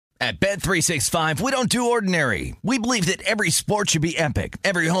At Bet365, we don't do ordinary. We believe that every sport should be epic.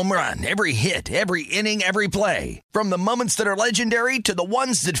 Every home run, every hit, every inning, every play. From the moments that are legendary to the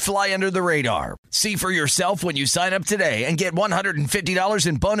ones that fly under the radar. See for yourself when you sign up today and get $150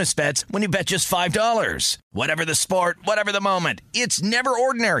 in bonus bets when you bet just $5. Whatever the sport, whatever the moment, it's never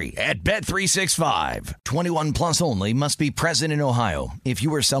ordinary at Bet365. 21 plus only. Must be present in Ohio. If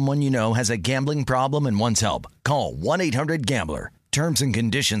you or someone you know has a gambling problem and wants help, call 1-800-GAMBLER. Terms and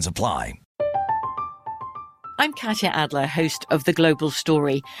conditions apply. I'm Katya Adler, host of The Global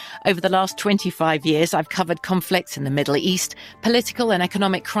Story. Over the last 25 years, I've covered conflicts in the Middle East, political and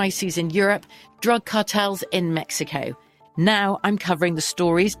economic crises in Europe, drug cartels in Mexico. Now I'm covering the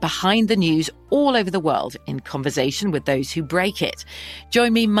stories behind the news all over the world in conversation with those who break it.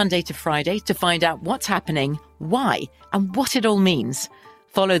 Join me Monday to Friday to find out what's happening, why, and what it all means.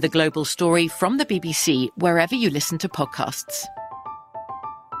 Follow The Global Story from the BBC wherever you listen to podcasts.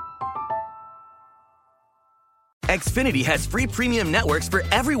 Xfinity has free premium networks for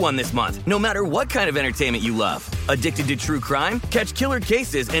everyone this month, no matter what kind of entertainment you love. Addicted to true crime? Catch killer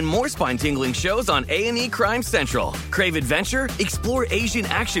cases and more spine-tingling shows on A&E Crime Central. Crave adventure? Explore Asian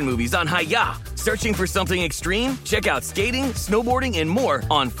action movies on Hi-YAH. Searching for something extreme? Check out skating, snowboarding, and more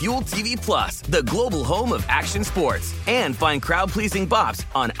on Fuel TV Plus, the global home of action sports. And find crowd-pleasing bops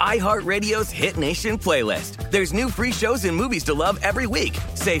on iHeartRadio's Hit Nation playlist. There's new free shows and movies to love every week.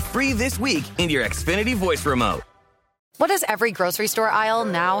 Say free this week in your Xfinity voice remote. What does every grocery store aisle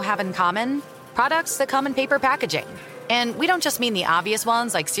now have in common? Products that come in paper packaging. And we don't just mean the obvious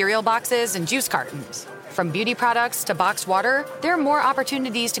ones like cereal boxes and juice cartons. From beauty products to boxed water, there are more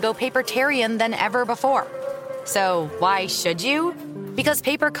opportunities to go papertarian than ever before. So why should you? Because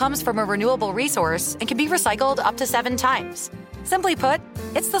paper comes from a renewable resource and can be recycled up to 7 times. Simply put,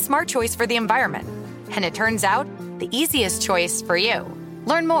 it's the smart choice for the environment. And it turns out, the easiest choice for you.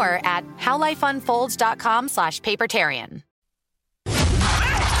 Learn more at howlifeunfolds.com/papertarian.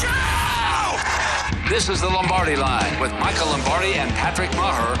 This is the Lombardi Line with Michael Lombardi and Patrick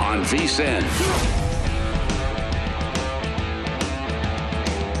Maher on VSiN.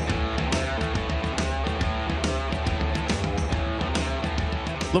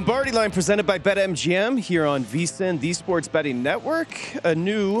 Lombardi Line presented by BetMGM here on VSiN, the Sports Betting Network. A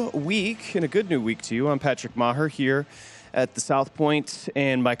new week, and a good new week to you. I'm Patrick Maher here at the South Point,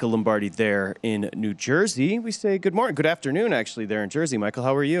 and Michael Lombardi there in New Jersey. We say good morning, good afternoon, actually, there in Jersey. Michael,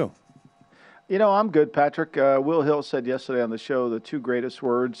 how are you? You know, I'm good, Patrick. Will Hill said yesterday on the show the 2 greatest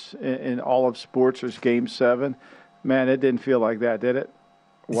words in all of sports is Game 7. Man, it didn't feel like that, did it?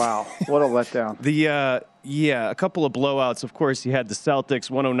 Wow, what a letdown. A couple of blowouts. Of course, you had the Celtics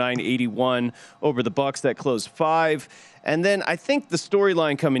 109-81 over the Bucks that closed 5. And then I think the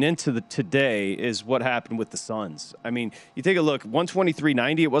storyline coming into today is what happened with the Suns. I mean, you take a look,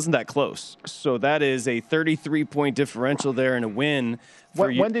 123-90, it wasn't that close. So that is a 33-point differential there and a win.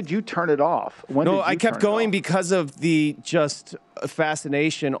 When did you turn it off? I kept going because of the just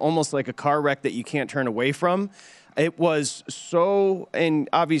fascination, almost like a car wreck that you can't turn away from. It was so, and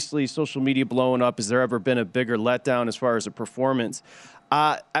obviously social media blowing up. Has there ever been a bigger letdown as far as a performance?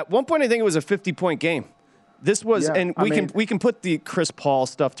 At one point, I think it was a 50-point game. This was, we can put the Chris Paul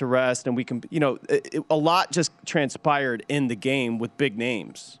stuff to rest, and we can, a lot just transpired in the game with big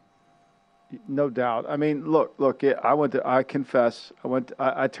names. No doubt. I mean, look. I confess,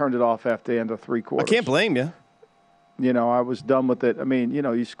 I turned it off after the end of 3 quarters. I can't blame you. I was done with it. I mean,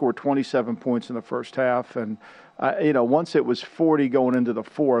 you scored 27 points in the first half, and once it was 40 going into the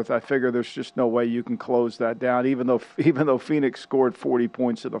fourth, I figure there's just no way you can close that down. Even though Phoenix scored 40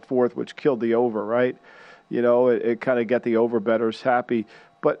 points in the fourth, which killed the over, right? It kind of got the over bettors happy.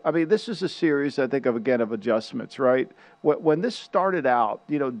 But, I mean, this is a series, I think, of adjustments, right? When this started out,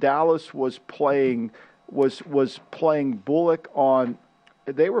 Dallas was playing Bullock on –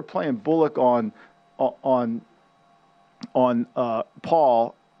 they were playing Bullock on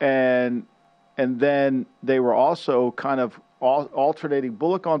Paul, and then they were also kind of alternating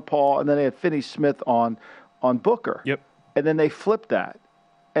Bullock on Paul, and then they had Finney-Smith on Booker. Yep. And then they flipped that.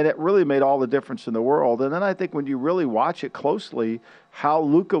 And it really made all the difference in the world. And then I think when you really watch it closely, how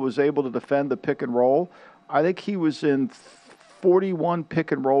Luka was able to defend the pick and roll, I think he was in 41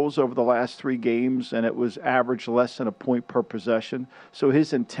 pick and rolls over the last 3 games, and it was average less than a point per possession. So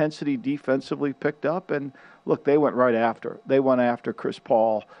his intensity defensively picked up, and look, they went right after. They went after Chris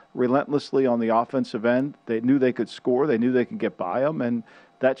Paul relentlessly on the offensive end. They knew they could score. They knew they could get by him, and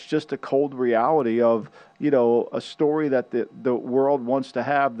that's just a cold reality of, a story that the world wants to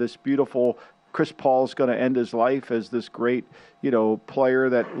have, this beautiful Chris Paul's going to end his life as this great, player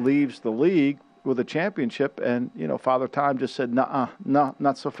that leaves the league. with a championship, and Father Time just said, no,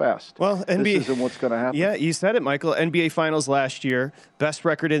 not so fast. Well, NBA, this isn't what's going to happen. Yeah, you said it, Michael. NBA Finals last year, best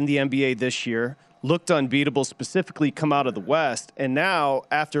record in the NBA this year, looked unbeatable, specifically come out of the West, and now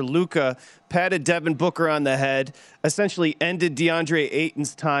after Luka patted Devin Booker on the head, essentially ended DeAndre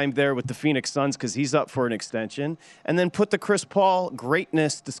Ayton's time there with the Phoenix Suns because he's up for an extension, and then put the Chris Paul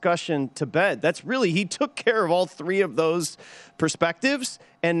greatness discussion to bed. That's really, he took care of all three of those perspectives.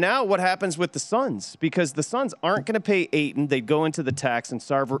 And now what happens with the Suns? Because the Suns aren't going to pay Ayton. They'd go into the tax, and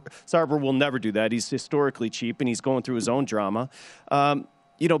Sarver will never do that. He's historically cheap, and he's going through his own drama.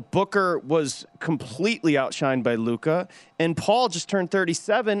 Booker was completely outshined by Luka, and Paul just turned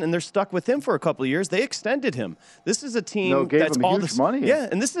 37, and they're stuck with him for a couple of years. They extended him. This is a team that's all this money. Yeah,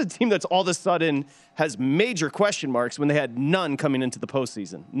 and this is a team that's all of a sudden has major question marks when they had none coming into the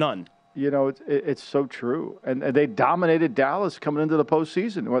postseason. None. It's so true. And they dominated Dallas coming into the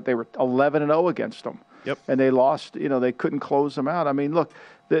postseason. They were 11-0 against them. Yep. And they lost, they couldn't close them out. I mean, look,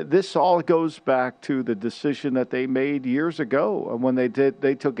 this all goes back to the decision that they made years ago when they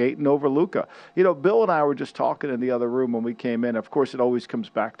took Ayton over Luka. Bill and I were just talking in the other room when we came in. Of course, it always comes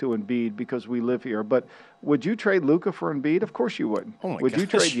back to Embiid because we live here. But would you trade Luka for Embiid? Of course you wouldn't. Oh my would you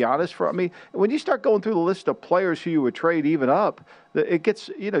gosh. trade Giannis for? I mean, when you start going through the list of players who you would trade even up, it gets,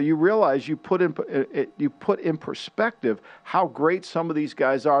 you realize you put in perspective how great some of these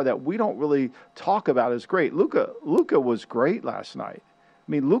guys are that we don't really talk about as great. Luka was great last night.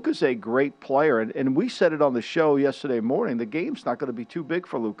 I mean, Luka's a great player, and we said it on the show yesterday morning. The game's not going to be too big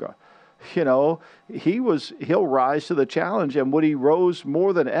for Luka. He'll rise to the challenge, and what he rose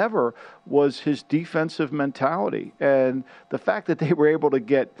more than ever was his defensive mentality. And the fact that they were able to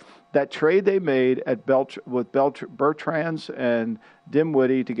get that trade they made with Bertrands and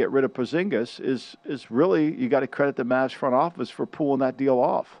Dinwiddie to get rid of Porzingis is really, you got to credit the Mavs front office for pulling that deal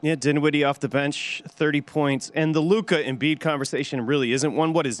off. Yeah, Dinwiddie off the bench, 30 points. And the Luka Embiid conversation really isn't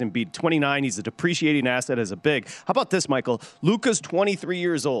one. What is Embiid? 29. He's a depreciating asset as a big. How about this, Michael? Luka's 23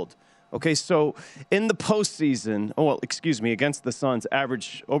 years old. Okay, so in the postseason, against the Suns,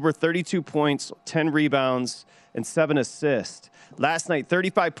 averaged over 32 points, 10 rebounds, and 7 assists. Last night,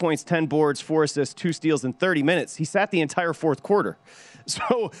 35 points, 10 boards, 4 assists, 2 steals in 30 minutes. He sat the entire fourth quarter.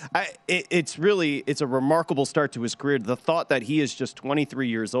 So it's a remarkable start to his career. The thought that he is just 23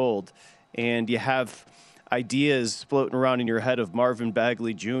 years old and you have ideas floating around in your head of Marvin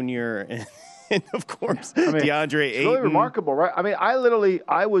Bagley Jr. and of course, DeAndre Ayton. It's really remarkable, right? I mean,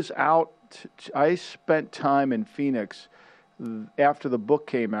 I was out. I spent time in Phoenix after the book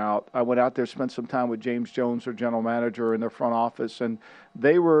came out. I went out there, spent some time with James Jones, their general manager, in their front office, and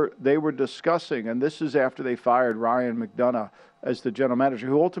they were discussing. And this is after they fired Ryan McDonough as the general manager,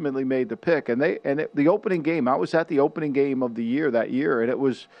 who ultimately made the pick. And the opening game, I was at the opening game of the year that year, and it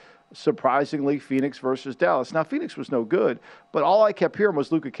was surprisingly Phoenix versus Dallas. Now, Phoenix was no good, but all I kept hearing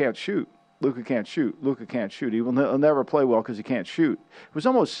was Luka can't shoot. Luka can't shoot. Luka can't shoot. He'll never play well because he can't shoot. It was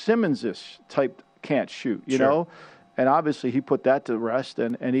almost Simmons-ish type can't shoot, you know? And obviously he put that to rest,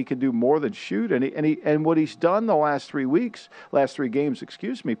 and he can do more than shoot. And what he's done the last 3 games,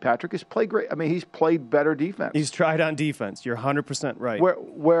 Patrick, is play great. I mean, he's played better defense. He's tried on defense. You're 100% right.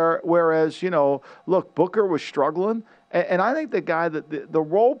 Whereas, look, Booker was struggling. And I think the guy that the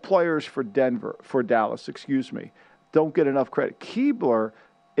role players for Dallas, don't get enough credit. Keebler,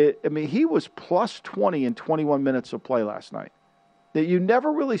 he was plus 20 in 21 minutes of play last night. That you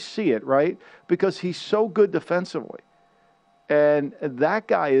never really see it, right? Because he's so good defensively. And that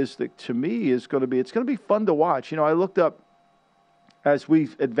guy to me, it's going to be fun to watch. I looked up, as we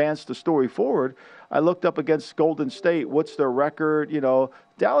advanced the story forward, I looked up against Golden State, what's their record?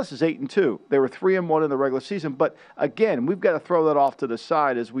 Dallas is 8-2. They were 3-1 in the regular season. But again, we've got to throw that off to the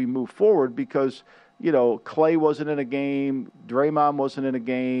side as we move forward because Clay wasn't in a game, Draymond wasn't in a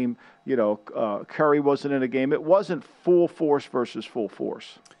game, Curry wasn't in a game. It wasn't full force versus full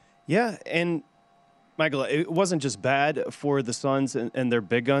force. Yeah, and Michael, it wasn't just bad for the Suns and their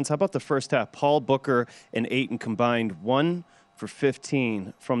big guns. How about the first half? Paul, Booker, and Ayton combined 1 for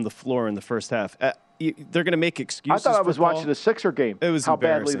 15 from the floor in the first half. They're going to make excuses. I thought I was watching a Sixer game. It was how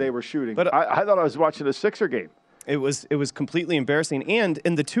badly they were shooting. But I thought I was watching a Sixer game. It was completely embarrassing. And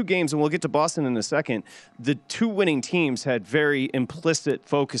in the two games, and we'll get to Boston in a second, the two winning teams had very implicit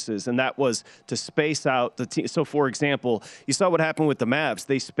focuses, and that was to space out the team. So, for example, you saw what happened with the Mavs.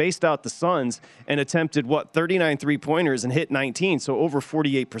 They spaced out the Suns and attempted, 39 three-pointers and hit 19, so over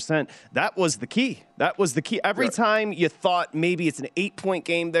 48%. That was the key. That was the key. Every time you thought maybe it's an 8-point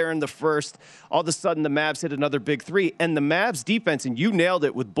game there in the first, all of a sudden the Mavs hit another big three. And the Mavs defense, and you nailed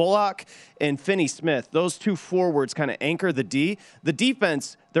it with Bullock and Finney-Smith, those two forwards kind of anchor the D. The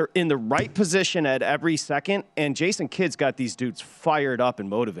defense, they're in the right position at every second, and Jason Kidd's got these dudes fired up and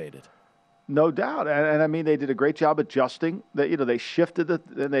motivated. No doubt, and I mean they did a great job adjusting. They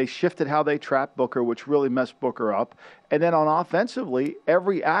shifted how they trapped Booker, which really messed Booker up. And then on offensively,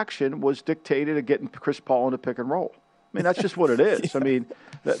 every action was dictated to getting Chris Paul into pick and roll. I mean that's just what it is. I mean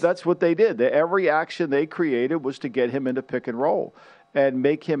that's what they did. Every action they created was to get him into pick and roll and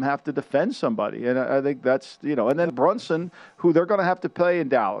make him have to defend somebody. And I think that's and then Brunson, who they're going to have to play in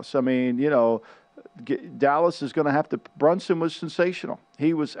Dallas. I mean Dallas is going to have to. Brunson was sensational.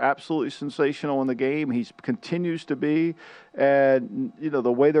 He was absolutely sensational in the game. He continues to be, and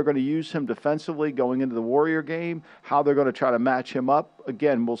the way they're going to use him defensively going into the Warrior game, how they're going to try to match him up.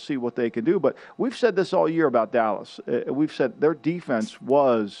 Again, we'll see what they can do. But we've said this all year about Dallas. We've said their defense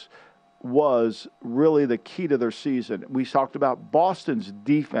was really the key to their season. We talked about Boston's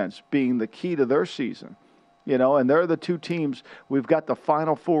defense being the key to their season. And they're the two teams. We've got the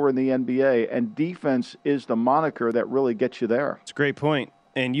Final Four in the NBA, and defense is the moniker that really gets you there. It's a great point.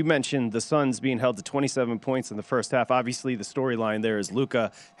 And you mentioned the Suns being held to 27 points in the first half. Obviously, the storyline there is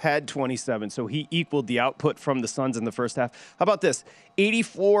Luka had 27, so he equaled the output from the Suns in the first half. How about this?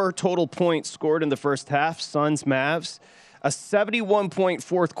 84 total points scored in the first half, Suns, Mavs. A 71-point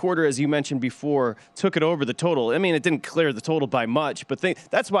fourth quarter, as you mentioned before, took it over the total. I mean, it didn't clear the total by much, but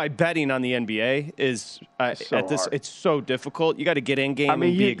that's why betting on the NBA is it's so difficult. You got to get in game and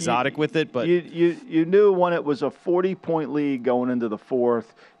be exotic with it. But you knew when it was a 40-point lead going into the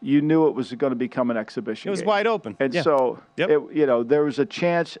fourth, you knew it was going to become an exhibition. It was game. wide open, and so there was a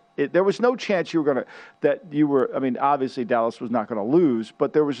chance. There was no chance you were. I mean, obviously Dallas was not going to lose,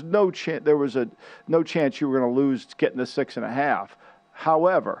 but there was no chance. There was no chance you were going to lose getting the 6.5.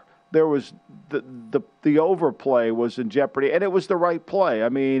 However, there was the overplay was in jeopardy, and it was the right play. I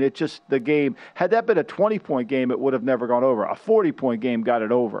mean, the game had that been a 20-point game, it would have never gone over. A 40-point game got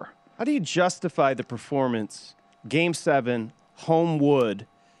it over. How do you justify the performance? Game 7, home wood,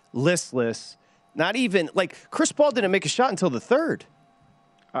 listless. Not even Chris Paul didn't make a shot until the third.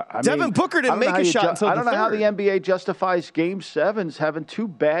 Devin Booker didn't make a shot until the third. I don't know how the NBA justifies Game 7s having two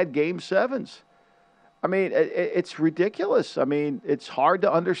bad Game 7s. I mean, it's ridiculous. I mean, it's hard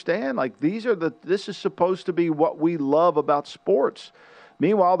to understand. This is supposed to be what we love about sports.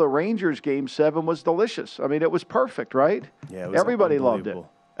 Meanwhile, the Rangers Game 7 was delicious. I mean, it was perfect, right? Yeah, it was everybody loved it.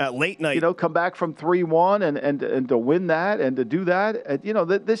 At late night, come back from 3-1 and to win that and to do that. And,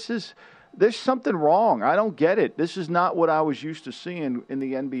 there's something wrong. I don't get it. This is not what I was used to seeing in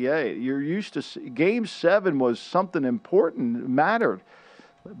the NBA. You're used to Game 7 was something important, mattered.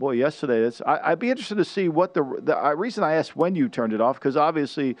 Boy, yesterday, I'd be interested to see what the reason I asked when you turned it off, because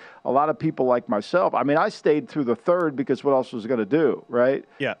obviously a lot of people like myself, I mean, I stayed through the third because what else was going to do, right?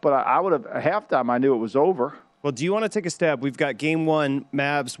 Yeah. But I would have, halftime, I knew it was over. Well, do you want to take a stab? We've got Game 1,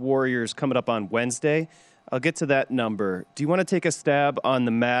 Mavs, Warriors coming up on Wednesday. I'll get to that number. Do you want to take a stab on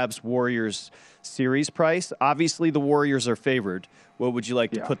the Mavs-Warriors series price? Obviously, the Warriors are favored. What would you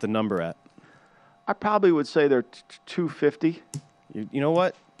like to put the number at? I probably would say they're 250. You know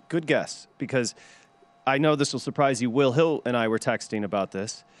what? Good guess, because I know this will surprise you. Will Hill and I were texting about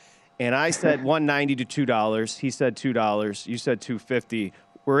this, and I said $1.90 to $2. He said $2. You said $2.50.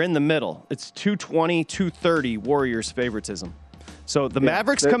 We're in the middle. It's $2.20, $2.30 Warriors favoritism. So the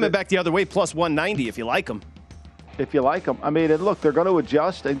Mavericks coming back the other way, plus $1.90 if you like them. If you like them. I mean, and look, they're going to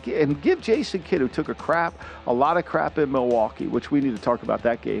adjust and give Jason Kidd, who took a lot of crap in Milwaukee, which we need to talk about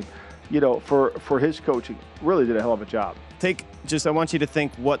that game, for his coaching. Really did a hell of a job. I want you to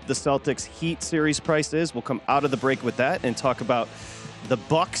think what the Celtics Heat series price is. We'll come out of the break with that and talk about the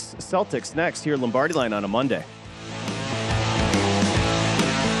Bucks Celtics next here at Lombardi Line on a Monday.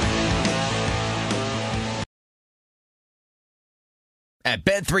 At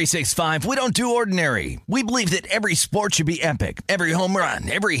Bet365, we don't do ordinary. We believe that every sport should be epic. Every home run,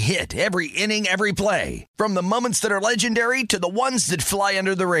 every hit, every inning, every play. From the moments that are legendary to the ones that fly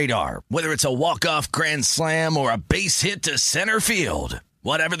under the radar. Whether it's a walk-off grand slam or a base hit to center field.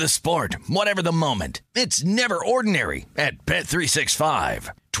 Whatever the sport, whatever the moment. It's never ordinary at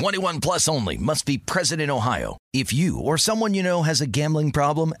Bet365. 21 plus only. Must be present in Ohio. If you or someone you know has a gambling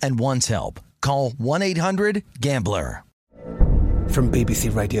problem and wants help, call 1-800-GAMBLER. From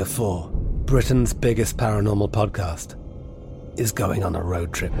BBC Radio 4, Britain's biggest paranormal podcast is going on a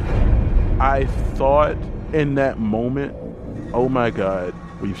road trip. I thought in that moment, oh my God,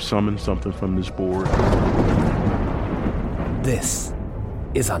 we've summoned something from this board. This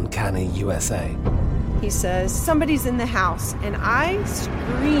is Uncanny USA. He says, somebody's in the house, and I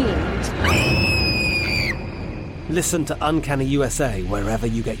screamed. Listen to Uncanny USA wherever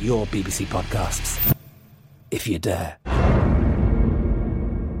you get your BBC podcasts, if you dare.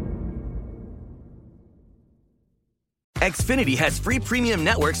 Xfinity has free premium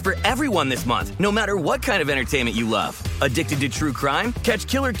networks for everyone this month, no matter what kind of entertainment you love. Addicted to true crime? Catch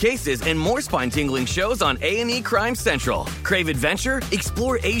killer cases and more spine-tingling shows on A&E Crime Central. Crave adventure?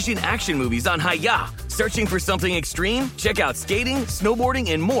 Explore Asian action movies on Hi-YAH. Searching for something extreme? Check out skating,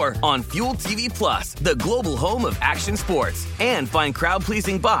 snowboarding, and more on Fuel TV Plus, the global home of action sports. And find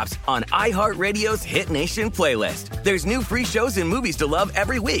crowd-pleasing bops on iHeartRadio's Hit Nation playlist. There's new free shows and movies to love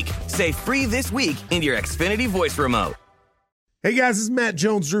every week. Say free this week in your Xfinity voice remote. Hey guys, this is Matt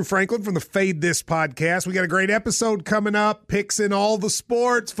Jones, Drew Franklin from the Fade This podcast. We got a great episode coming up, picks in all the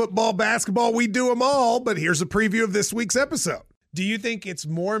sports, football, basketball, we do them all, but here's a preview of this week's episode. Do you think it's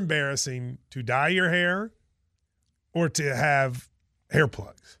more embarrassing to dye your hair or to have hair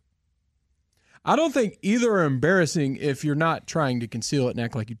plugs? I don't think either are embarrassing if you're not trying to conceal it and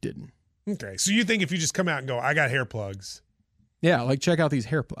act like you didn't. Okay, so you think if you just come out and go, I got hair plugs. Yeah, like check out these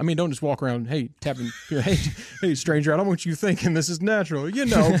hair plugs. I mean, don't just walk around, tapping, hey, stranger, I don't want you thinking this is natural, but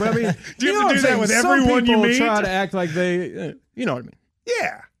I mean. Do you have to do that with everyone you meet? Some people try to act like they, you know what I mean.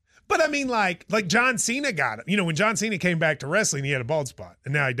 Yeah, but I mean like John Cena got it. You know, when John Cena came back to wrestling, he had a bald spot,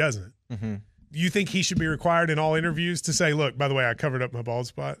 and now he doesn't. Mm-hmm. Do you think he should be required in all interviews to say, look, by the way, I covered up my bald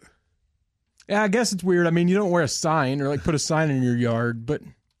spot? Yeah, I guess it's weird. I mean, you don't wear a sign or put a sign in your yard, but.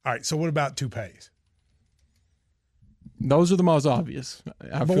 All right, so what about toupees? Those are the most obvious.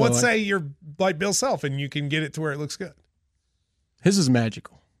 But let's say you're like Bill Self and you can get it to where it looks good. His is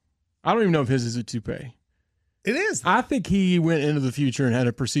magical. I don't even know if his is a toupee. It is. I think he went into the future and had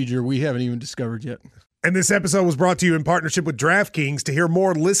a procedure we haven't even discovered yet. And this episode was brought to you in partnership with DraftKings. To hear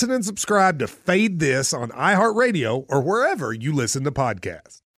more, listen and subscribe to Fade This on iHeartRadio or wherever you listen to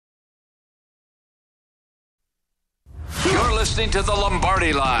podcasts. You're listening to The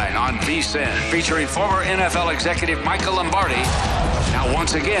Lombardi Line on VSiN, featuring former NFL executive Michael Lombardi. Now,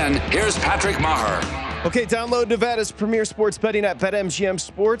 once again, here's Patrick Maher. Okay, download Nevada's premier sports betting at BetMGM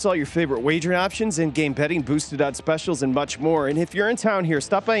Sports. All your favorite wagering options, in-game betting, boosted odds specials, and much more. And if you're in town here,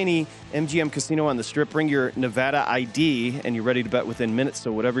 stop by any MGM casino on the Strip. Bring your Nevada ID, and you're ready to bet within minutes.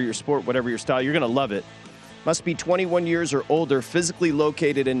 So whatever your sport, whatever your style, you're going to love it. Must be 21 years or older, physically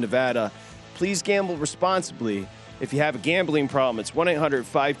located in Nevada. Please gamble responsibly. If you have a gambling problem, it's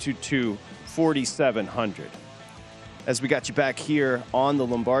 1-800-522-4700. As we got you back here on the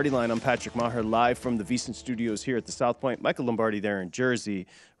Lombardi Line, I'm Patrick Maher, live from the VSiN studios here at the South Point. Michael Lombardi there in Jersey.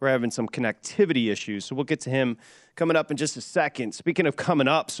 We're having some connectivity issues, so we'll get to him coming up in just a second. Speaking of coming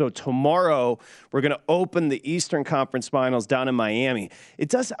up, so tomorrow we're going to open the Eastern Conference Finals down in Miami. It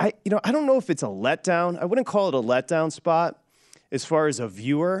does, I don't know if it's a letdown. I wouldn't call it a letdown spot as far as a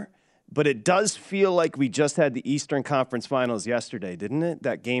viewer. But it does feel like we just had the Eastern Conference Finals yesterday, didn't it?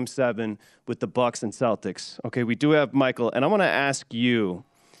 That Game 7 with the Bucks and Celtics. Okay, we do have Michael, and I want to ask you,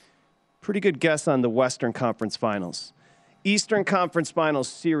 pretty good guess on the Western Conference Finals. Eastern Conference Finals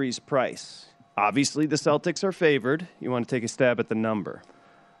series price. Obviously, the Celtics are favored. You want to take a stab at the number?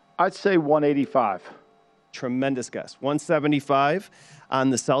 I'd say 185. Tremendous guess. 175 on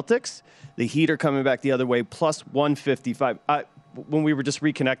the Celtics. The Heat are coming back the other way, plus 155. When we were just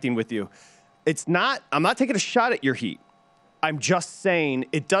reconnecting with you, I'm not taking a shot at your Heat. I'm just saying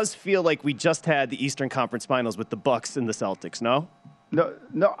it does feel like we just had the Eastern Conference Finals with the Bucks and the Celtics, no? No,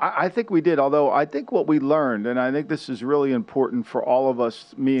 I think we did. Although I think what we learned, and I think this is really important for all of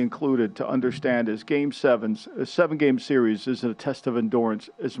us, me included, to understand is Game 7's a 7-game series is a test of endurance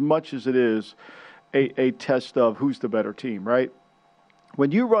as much as it is a test of who's the better team, right?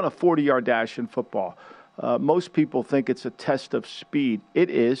 When you run a 40-yard dash in football, most people think it's a test of speed.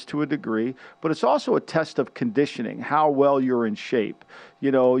 It is to a degree, but it's also a test of conditioning, how well you're in shape. You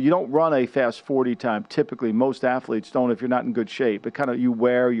know, you don't run a fast 40 time. Typically, most athletes don't if you're not in good shape. It kind of, you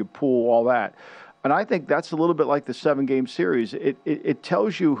wear, you pull, all that. And I think that's a little bit like the 7-game series. It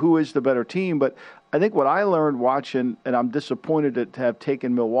tells you who is the better team, but I think what I learned watching, and I'm disappointed to have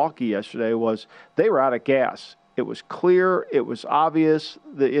taken Milwaukee yesterday, was they were out of gas. It was clear. It was obvious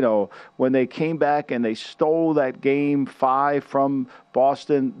that, when they came back and they stole that Game 5 from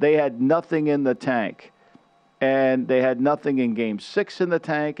Boston, they had nothing in the tank. And they had nothing in Game 6 in the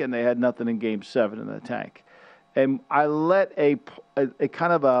tank, and they had nothing in Game 7 in the tank. And I let a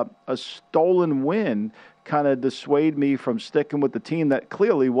kind of a stolen win kind of dissuade me from sticking with the team that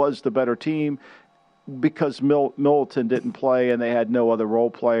clearly was the better team because Middleton didn't play and they had no other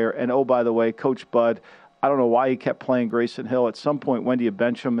role player. And, oh, by the way, Coach Bud, I don't know why he kept playing Grayson Hill. At some point, when do you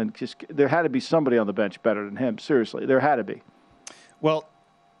bench him? And there had to be somebody on the bench better than him. Seriously, there had to be. Well,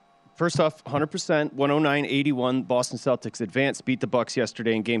 first off, 100%, 109-81, Boston Celtics advanced, beat the Bucks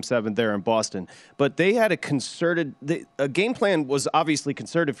yesterday in Game 7 there in Boston. But they had a game plan was obviously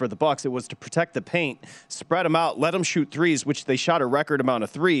concerted for the Bucks. It was to protect the paint, spread them out, let them shoot threes, which they shot a record amount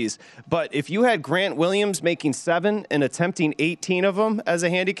of threes. But if you had Grant Williams making 7 and attempting 18 of them as a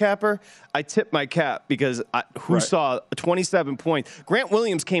handicapper, I tip my cap because saw 27 points. Grant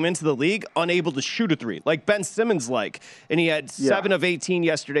Williams came into the league unable to shoot a three, like Ben Simmons and he had 7 of 18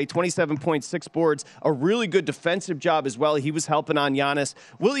 yesterday, 27.6 boards, a really good defensive job as well. He was helping on Giannis.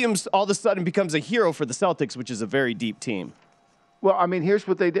 Williams all of a sudden becomes a hero for the Celtics, which is a very deep team. Well, I mean, here's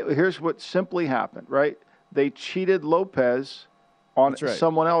what they did. Here's what simply happened, right? They cheated Lopez on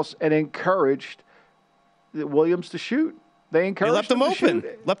someone else and encouraged Williams to shoot. They encouraged left him open,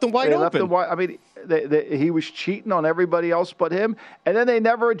 left him wide open. I mean, he was cheating on everybody else but him, and then they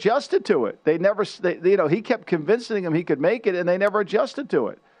never adjusted to it. He kept convincing him he could make it, and they never adjusted to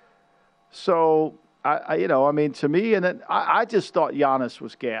it. So, to me, and then I just thought Giannis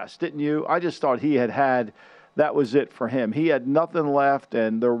was gassed, didn't you? I just thought he had. That was it for him. He had nothing left,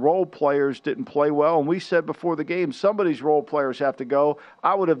 and the role players didn't play well. And we said before the game, somebody's role players have to go.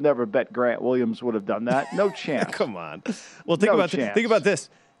 I would have never bet Grant Williams would have done that. No chance. Come on. Well, think about this.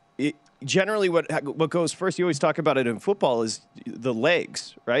 Generally, what goes first, you always talk about it in football, is the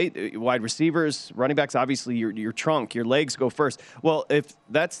legs, right? Wide receivers, running backs, obviously your trunk, your legs go first. Well, if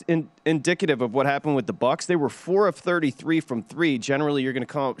that's indicative of what happened with the Bucks, they were 4 of 33 from 3. Generally, you're going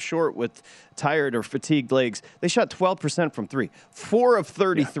to come up short with tired or fatigued legs. They shot 12% from 3. 4 of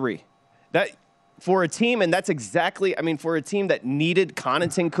 33. Yeah. That for a team, and that's exactly, for a team that needed,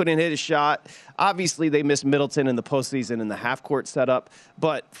 Connaughton couldn't hit a shot. Obviously, they missed Middleton in the postseason in the half-court setup.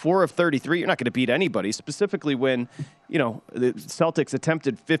 But 4 of 33, you're not going to beat anybody, specifically when, the Celtics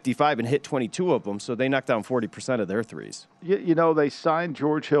attempted 55 and hit 22 of them, so they knocked down 40% of their threes. They signed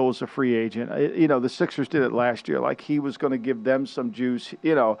George Hill as a free agent. The Sixers did it last year, like he was going to give them some juice.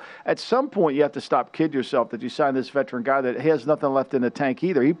 At some point, you have to stop kidding yourself that you signed this veteran guy that has nothing left in the tank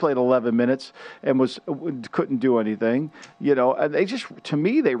either. He played 11 minutes and couldn't do anything. And they just, to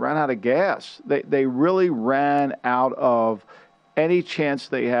me, they ran out of gas. They really ran out of any chance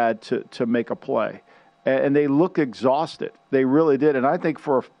they had to make a play. And they looked exhausted. They really did. And I think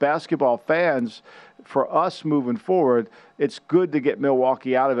for basketball fans, for us moving forward, it's good to get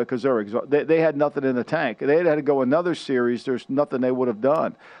Milwaukee out of it because they had nothing in the tank. They had to go another series. There's nothing they would have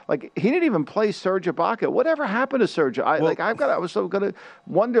done. Like, he didn't even play Serge Ibaka. Whatever happened to Serge? I was so going to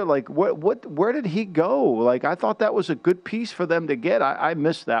wonder, where did he go? Like, I thought that was a good piece for them to get. I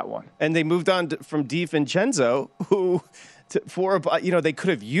missed that one. And they moved on from DiVincenzo, who they could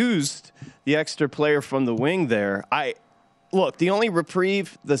have used the extra player from the wing there. Look, the only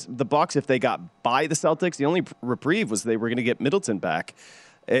reprieve, the Bucks, if they got by the Celtics, the only reprieve was they were going to get Middleton back.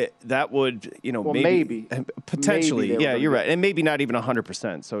 That would, maybe. Potentially. Maybe you're right. And maybe not even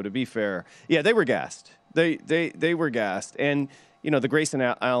 100%. So to be fair, they were gassed. They were gassed. And, the Grayson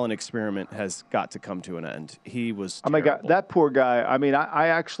Allen experiment has got to come to an end. He was terrible. Oh, my God. That poor guy. I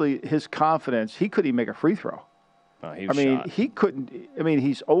actually, his confidence, he couldn't even make a free throw. He couldn't.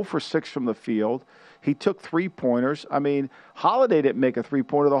 He's 0 for 6 from the field. He took 3-pointers. Holiday didn't make a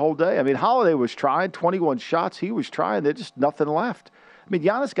 3-pointer the whole day. Holiday was trying, 21 shots. He was trying. There's just nothing left.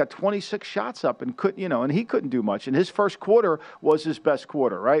 Giannis got 26 shots up and couldn't, and he couldn't do much. And his first quarter was his best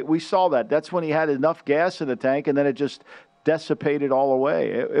quarter, right? We saw that. That's when he had enough gas in the tank, and then it just dissipated all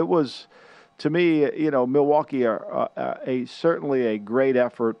away. It was, to me, Milwaukee certainly a great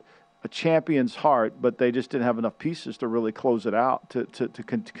effort. A champion's heart, but they just didn't have enough pieces to really close it out to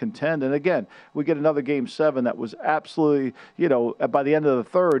contend. And again, we get another Game 7 that was absolutely, by the end of the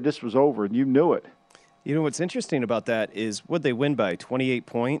third, this was over, and you knew it. What's interesting about that is, would they win by 28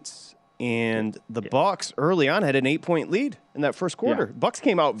 points? And the Bucks early on had an 8-point lead in that first quarter. Yeah. Bucks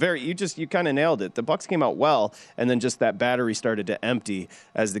came out you kind of nailed it. The Bucks came out well, and then just that battery started to empty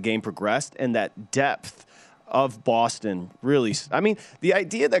as the game progressed, and that depth of Boston really. The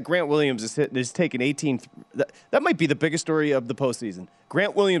idea that Grant Williams is taking 18, that might be the biggest story of the postseason.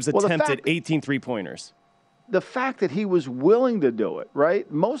 Grant Williams attempted 18 3-pointers. The fact that he was willing to do it,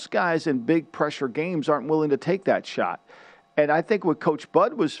 right? Most guys in big pressure games aren't willing to take that shot. And I think what Coach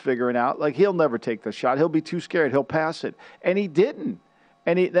Bud was figuring out, he'll never take the shot. He'll be too scared. He'll pass it. And he didn't.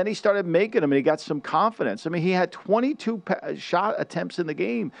 And then he started making them, and he got some confidence. He had 22 shot attempts in the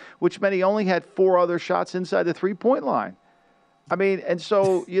game, which meant he only had 4 other shots inside the 3-point line. And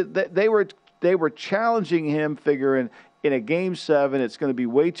so they were challenging him, figuring in a Game 7, it's going to be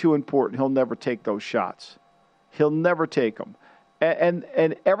way too important. He'll never take those shots. He'll never take them.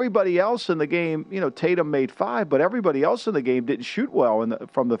 And everybody else in the game, Tatum made 5, but everybody else in the game didn't shoot well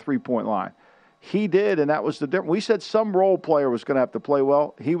from the three-point line. He did, and that was the difference. We said some role player was going to have to play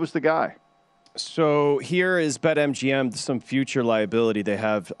well. He was the guy. So here is BetMGM, some future liability they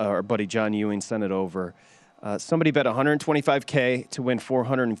have. Our buddy John Ewing sent it over. Somebody bet $125K to win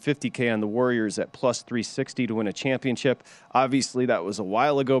 $450K on the Warriors at plus 360 to win a championship. Obviously, that was a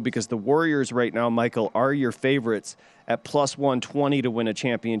while ago because the Warriors right now, Michael, are your favorites at plus 120 to win a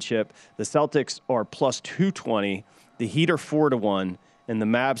championship. The Celtics are plus 220. The Heat are 4-1, and the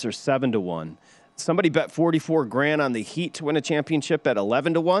Mavs are 7-1. Somebody bet $44,000 on the Heat to win a championship at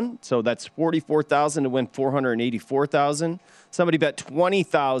 11-1, so that's $44,000 to win $484,000. Somebody bet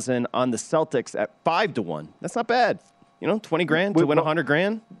 $20,000 on the Celtics at 5-1. That's not bad. $20,000 to win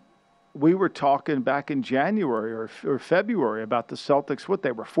 $100,000. We were talking back in January or February about the Celtics.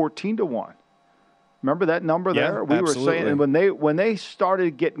 They were 14-1. Remember that number there? We absolutely. Were saying, and when they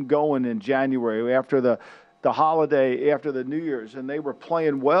started getting going in January after the holiday, after the New Year's, and they were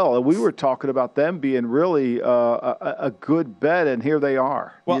playing well, and we were talking about them being really a good bet, and here they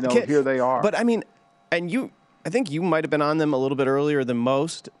are. Well, here they are. But, I think you might have been on them a little bit earlier than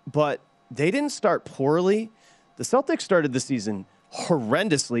most, but they didn't start poorly. The Celtics started the season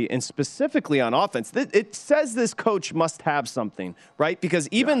horrendously, and specifically on offense. It says this coach must have something, right? Because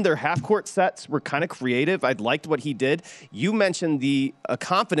even their half-court sets were kind of creative. I liked what he did. You mentioned the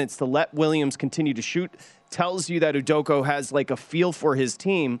confidence to let Williams continue to shoot. Tells you that Udoka has like a feel for his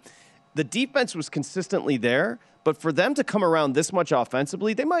team. The defense was consistently there, but for them to come around this much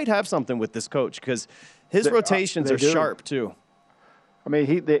offensively, they might have something with this coach because his rotations are sharp too. I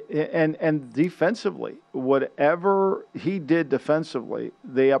mean, and defensively, whatever he did defensively,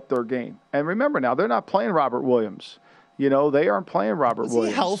 they upped their game. And remember now, they're not playing Robert Williams. They aren't playing Robert Williams. Is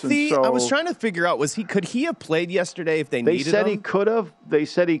he healthy? So, I was trying to figure out, could he have played yesterday if they needed him? They said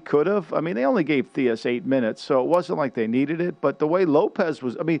he could have. I mean, they only gave Theus 8 minutes, so it wasn't like they needed it. But the way Lopez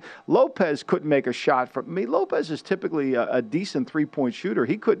Lopez couldn't make a shot. Lopez is typically a decent three-point shooter.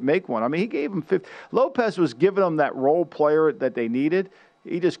 He couldn't make one. I mean, he gave him 50. Lopez was giving them that role player that they needed.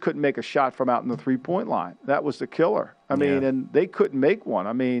 He just couldn't make a shot from out in the three-point line. That was the killer. I mean, and they couldn't make one.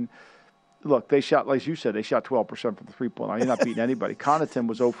 I mean, look, they shot, like you said, 12% from the three-point line. You're not beating anybody. Connaughton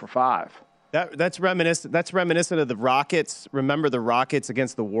was 0 for 5. That's reminiscent of the Rockets. Remember the Rockets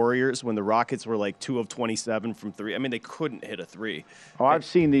against the Warriors when the Rockets were like 2 of 27 from 3? I mean, they couldn't hit a 3. Oh, I've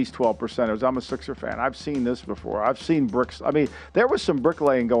seen these 12%ers. I'm a Sixer fan. I've seen this before. I've seen bricks. I mean, there was some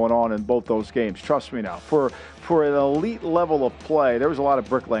bricklaying going on in both those games. Trust me now. For an elite level of play, there was a lot of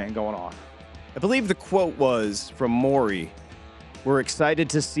bricklaying going on. I believe the quote was from Morey. We're excited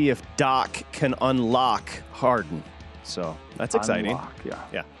to see if Doc can unlock Harden. So that's exciting.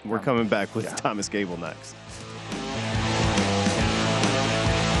 Yeah. We're coming back with Thomas Gable next.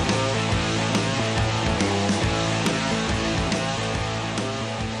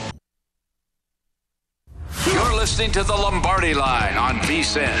 You're listening to the Lombardi Line on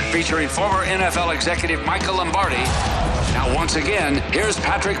VSiN, featuring former NFL executive Michael Lombardi. Now, once again, here's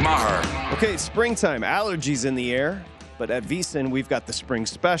Patrick Maher. Okay, springtime. Allergies in the air. But at VSiN, we've got the spring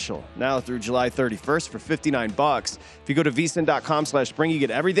special now through July 31st for $59. If you go to VSiN.com/spring, you get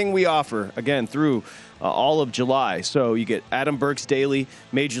everything we offer, again, through all of July. So you get Adam Burke's Daily,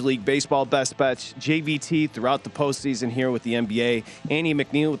 Major League Baseball Best Bets, JVT throughout the postseason here with the NBA, Andy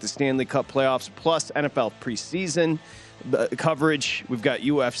McNeil with the Stanley Cup playoffs, plus NFL preseason coverage. We've got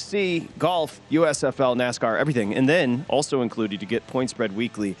UFC, golf, USFL, NASCAR, everything. And then also included, you get Point Spread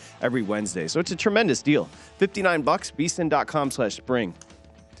Weekly every Wednesday. So it's a tremendous deal. $59, VSiN.com/spring.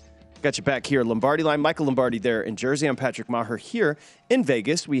 Got you back here. Lombardi Line, Michael Lombardi there in Jersey. I'm Patrick Maher here in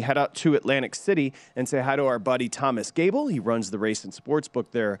Vegas. We head out to Atlantic City and say hi to our buddy Thomas Gable. He runs the race and sports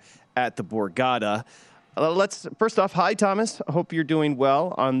book there at the Borgata. Let's first off, hi, Thomas. I hope you're doing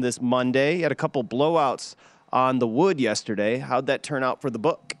well on this Monday. You had a couple blowouts on the wood yesterday. How'd that turn out for the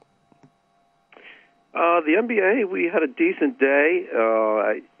book? The NBA, we had a decent day.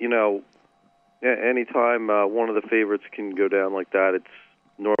 Anytime one of the favorites can go down like that, it's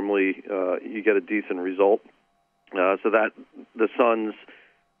normally you get a decent result. So that the Suns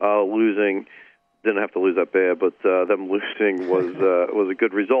losing, didn't have to lose that bad, but them losing was a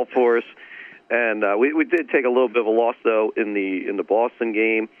good result for us. And we did take a little bit of a loss though in the Boston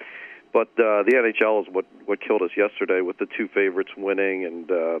game. But the NHL is what killed us yesterday with the two favorites winning, and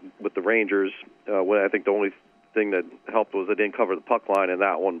with the Rangers, I think the only thing that helped was they didn't cover the puck line in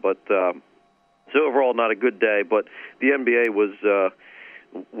that one. But so overall, not a good day. But the NBA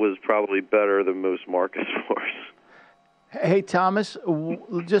was probably better than most markets for us. Hey, Thomas,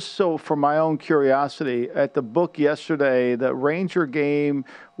 just so for my own curiosity, at the book yesterday, the Ranger game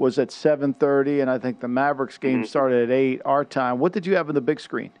was at 7:30, and I think the Mavericks game started at 8 our time. What did you have on the big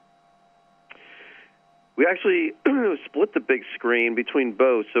screen? We actually split the big screen between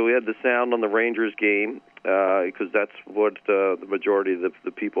both, so we had the sound on the Rangers game because that's what the majority of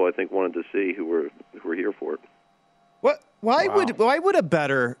the people I think wanted to see who were here for it. Why would a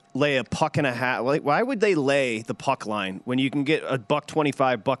bettor lay a puck and a half? Like, why would they lay the puck line when you can get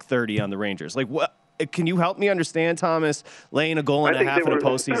 $1.25, $1.30 on the Rangers? Like, what? Can you help me understand, Thomas, laying a goal and a half in a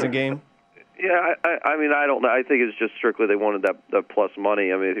postseason game? Yeah, I mean, I don't know. I think it's just strictly they wanted that plus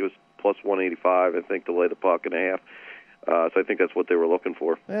money. I mean, it was plus 185, I think, to lay the puck and a half. So I think that's what they were looking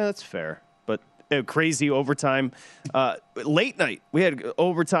for. Yeah, that's fair. But crazy overtime. Late night, we had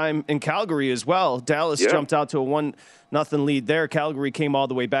overtime in Calgary as well. Dallas jumped out to a 1-0 lead there. Calgary came all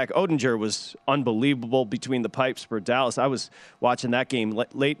the way back. Oettinger was unbelievable between the pipes for Dallas. I was watching that game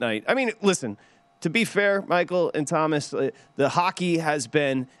late night. I mean, listen, to be fair, Michael and Thomas, the hockey has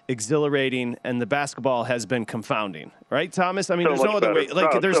been exhilarating and the basketball has been confounding. Right, Thomas? I mean, there's no other way.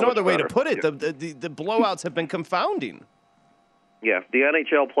 There's no other way to put it. The blowouts have been confounding. Yeah, the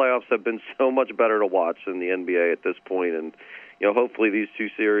NHL playoffs have been so much better to watch than the NBA at this point, and hopefully these two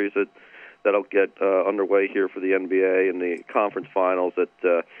series that'll get underway here for the NBA and the conference finals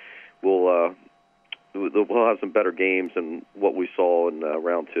that we'll have some better games than what we saw in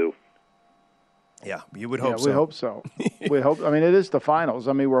round 2. Yeah, you would hope so. We hope so. We hope. I mean, it is the finals.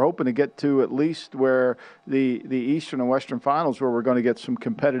 I mean, we're hoping to get to at least where the Eastern and Western finals, where we're going to get some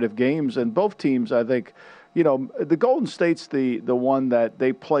competitive games, and both teams, I think. The Golden State's the one that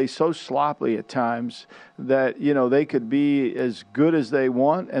they play so sloppily at times that, they could be as good as they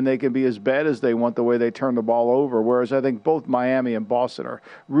want and they can be as bad as they want the way they turn the ball over. Whereas I think both Miami and Boston are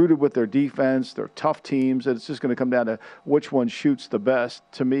rooted with their defense. They're tough teams. And it's just going to come down to which one shoots the best,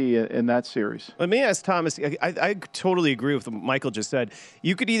 to me, in that series. Let me ask Thomas. I totally agree with what Michael just said.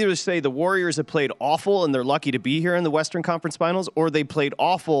 You could either say the Warriors have played awful and they're lucky to be here in the Western Conference Finals, or they played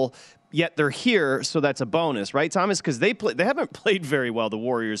awful yet they're here, so that's a bonus, right, Thomas? Because they haven't played very well, the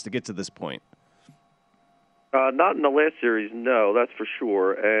Warriors, to get to this point. Not in the last series, no, that's for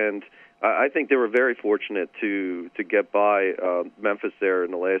sure. And I think they were very fortunate to get by Memphis there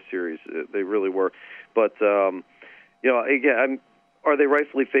in the last series. They really were. But again, are they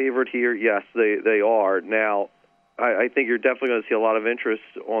rightfully favored here? Yes, they are. Now, I think you're definitely going to see a lot of interest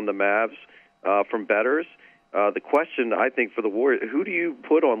on the Mavs from bettors. The question, I think, for the Warriors, who do you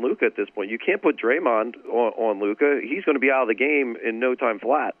put on Luka at this point? You can't put Draymond on Luka. He's going to be out of the game in no time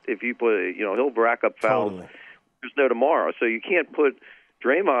flat. If you put, he'll rack up fouls. Totally. There's no tomorrow. So you can't put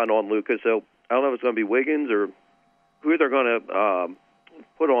Draymond on Luka. So I don't know if it's going to be Wiggins or who they're going to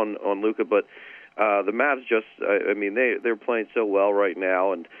put on Luka. But the Mavs just, they're playing so well right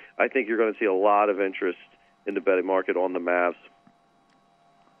now. And I think you're going to see a lot of interest in the betting market on the Mavs.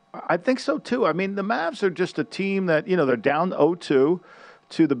 I think so, too. I mean, the Mavs are just a team that, they're down 0-2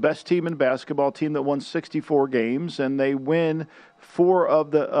 to the best team in basketball, team that won 64 games, and they win 4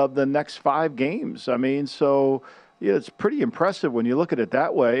 of the next 5 games. I mean, so it's pretty impressive when you look at it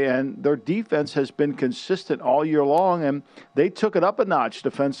that way. And their defense has been consistent all year long, and they took it up a notch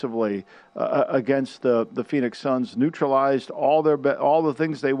defensively against the Phoenix Suns, neutralized all the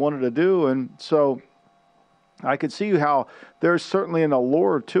things they wanted to do, and so I could see how there's certainly an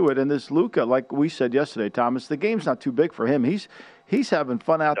allure to it. And this Luka, like we said yesterday, Thomas, the game's not too big for him. He's having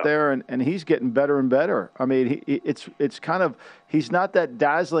fun out there, and he's getting better and better. I mean, it's kind of, he's not that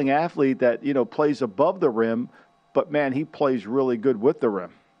dazzling athlete that, plays above the rim, but, man, he plays really good with the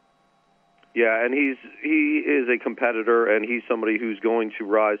rim. Yeah, and he is a competitor, and he's somebody who's going to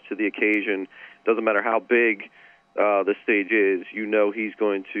rise to the occasion. Doesn't matter how big the stage is, he's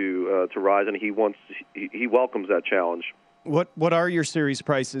going to rise, and he welcomes that challenge. What are your series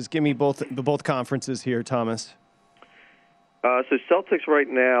prices? Give me both conferences here, Thomas. So Celtics right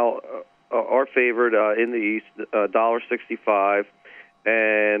now are favored in the East, $1.65,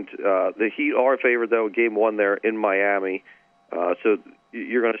 and the Heat are favored though Game 1 there in Miami. So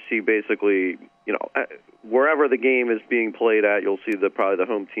you're going to see basically, wherever the game is being played at, you'll see probably the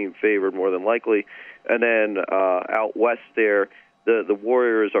home team favored more than likely. And then out west there, the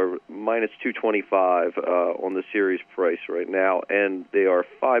Warriors are minus 225 on the series price right now, and they are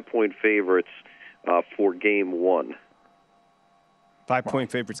 5-point favorites for Game 1.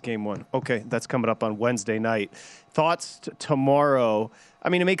 5-point favorites Game 1. Okay, that's coming up on Wednesday night. Thoughts tomorrow? I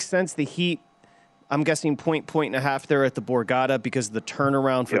mean, it makes sense. The Heat, I'm guessing point and a half there at the Borgata because of the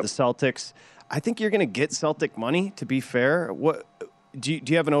turnaround for the Celtics. I think you're going to get Celtic money, to be fair. What do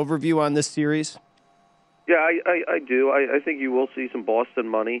you have an overview on this series? Yeah, I do. I think you will see some Boston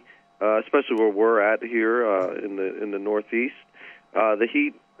money, especially where we're at here in the Northeast. The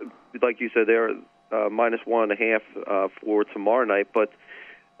Heat, like you said, they're -1.5 for tomorrow night, but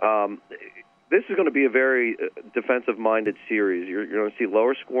this is going to be a very defensive-minded series. You're going to see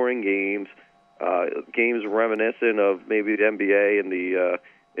lower-scoring games, games reminiscent of maybe the NBA in the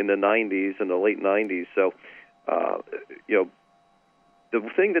 90s, in the late 90s. So, the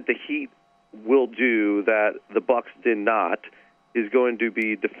thing that the Heat will do that the Bucks did not is going to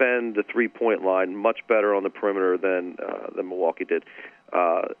be defend the three-point line much better on the perimeter than Milwaukee did.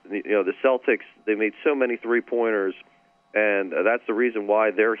 The Celtics, they made so many three-pointers, and that's the reason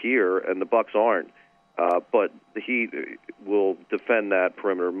why they're here and the Bucks aren't. But the Heat will defend that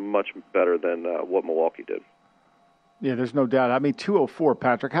perimeter much better than what Milwaukee did. Yeah, there's no doubt. I mean, 204,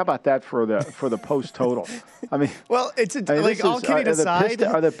 Patrick. How about that for the post total? I mean, well, it's all kidding aside.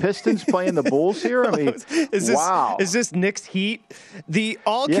 Are the Pistons playing the Bulls here? I mean, wow. Is this Knicks Heat?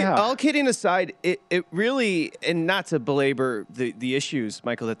 All kidding aside, it really, and not to belabor the issues,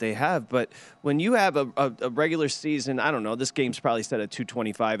 Michael, that they have, but when you have a regular season, I don't know, this game's probably set at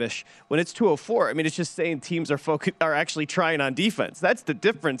 225-ish. When it's 204, I mean, it's just saying teams are actually trying on defense. That's the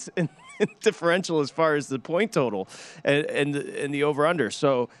difference in differential as far as the point total and the over-under.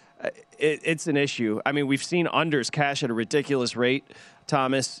 So it's an issue. I mean, we've seen unders cash at a ridiculous rate,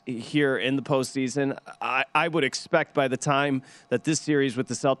 Thomas, here in the postseason. I would expect by the time that this series with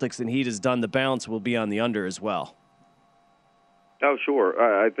the Celtics and Heat is done, the balance will be on the under as well. Oh, sure.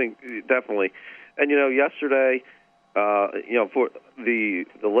 I think definitely. And, yesterday, for the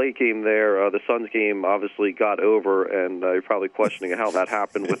late game there, the Suns game obviously got over, and you're probably questioning how that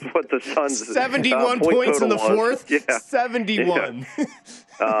happened with what the Suns 71 points in the fourth. Yeah. 71.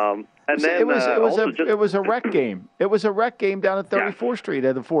 Yeah. And then it was a wreck game. It was a wreck game down at 34th Street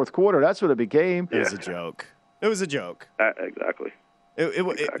in the fourth quarter. That's what it became. It was a joke. It was a joke. Exactly.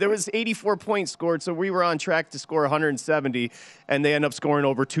 There was 84 points scored, so we were on track to score 170, and they end up scoring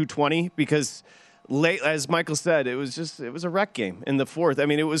over 220 because late, as Michael said, it was a wreck game in the fourth. I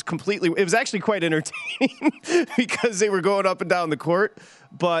mean, it was actually quite entertaining because they were going up and down the court.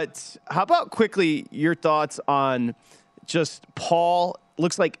 But how about quickly your thoughts on just Paul?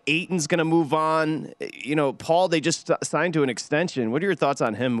 Looks like Ayton's going to move on. Paul, they just signed to an extension. What are your thoughts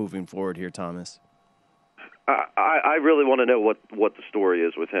on him moving forward here, Thomas? I really want to know what the story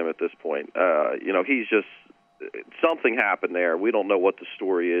is with him at this point. He's just something happened there. We don't know what the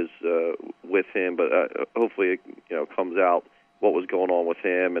story is with him, but hopefully it comes out what was going on with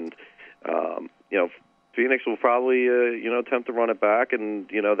him. And Phoenix will probably attempt to run it back, and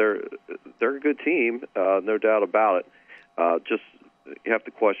they're a good team, no doubt about it. Just you have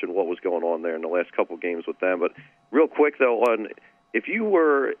to question what was going on there in the last couple of games with them. But real quick though, if you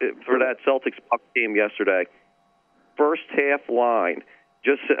were for that Celtics-Bucks game yesterday, first half line,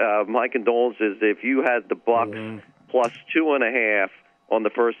 just my condolences if you had the Bucks plus 2.5 on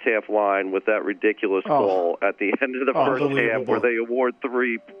the first half line with that ridiculous call at the end of the first half where they award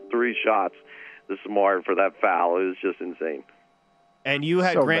three shots to Smart for that foul. It was just insane. And you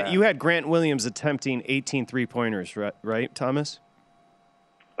had Grant Williams attempting 18 three-pointers, right, Thomas?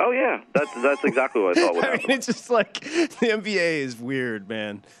 Oh yeah, that's exactly what I thought would happen. I mean, it's just like the NBA is weird,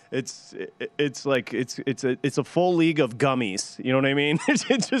 man. It's a full league of gummies. You know what I mean?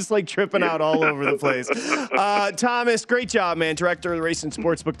 It's just like tripping out all over the place. Thomas, great job, man. Director of the Racing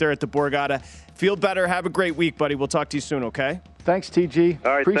Sportsbook there at the Borgata. Feel better. Have a great week, buddy. We'll talk to you soon. Okay? Thanks, TG.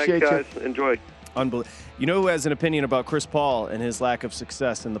 All right, appreciate thanks, guys. Enjoy. Unbelievable. You know who has an opinion about Chris Paul and his lack of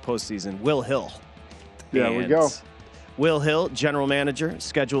success in the postseason? Will Hill. There we go. Will Hill, general manager,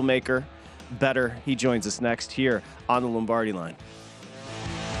 schedule maker, better. He joins us next here on the Lombardi Line.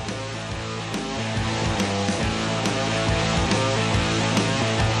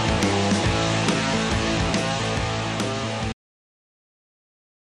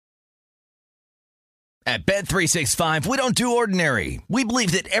 At Bet365, we don't do ordinary. We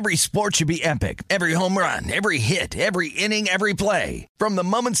believe that every sport should be epic. Every home run, every hit, every inning, every play. From the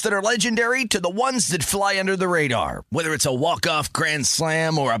moments that are legendary to the ones that fly under the radar. Whether it's a walk-off grand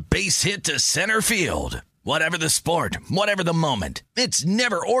slam or a base hit to center field. Whatever the sport, whatever the moment. It's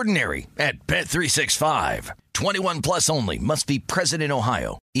never ordinary at Bet365. 21 plus only. Must be present in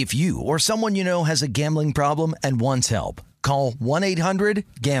Ohio. If you or someone you know has a gambling problem and wants help, call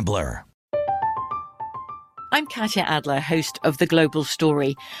 1-800-GAMBLER. I'm Katya Adler, host of The Global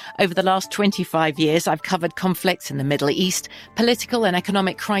Story. Over the last 25 years, I've covered conflicts in the Middle East, political and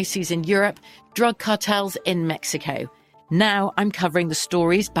economic crises in Europe, drug cartels in Mexico. Now I'm covering the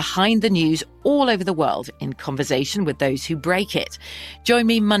stories behind the news all over the world in conversation with those who break it. Join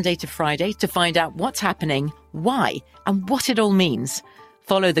me Monday to Friday to find out what's happening, why, and what it all means.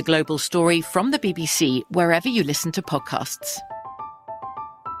 Follow The Global Story from the BBC wherever you listen to podcasts.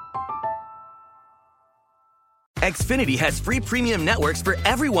 Xfinity has free premium networks for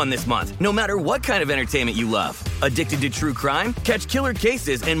everyone this month, no matter what kind of entertainment you love. Addicted to true crime? Catch killer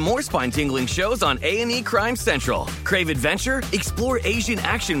cases and more spine-tingling shows on A&E Crime Central. Crave adventure? Explore Asian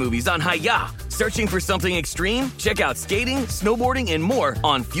action movies on Hi-YAH. Searching for something extreme? Check out skating, snowboarding, and more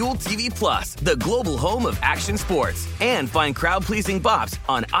on Fuel TV Plus, the global home of action sports. And find crowd-pleasing bops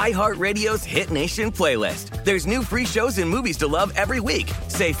on iHeartRadio's Hit Nation playlist. There's new free shows and movies to love every week.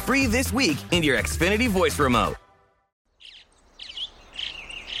 Say free this week in your Xfinity voice remote.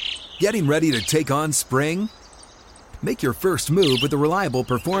 Getting ready to take on spring? Make your first move with the reliable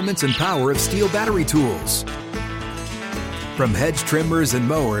performance and power of Steel battery tools. From hedge trimmers and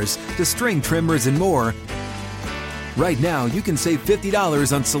mowers to string trimmers and more, right now you can save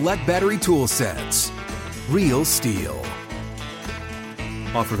 $50 on select battery tool sets. Real Steel.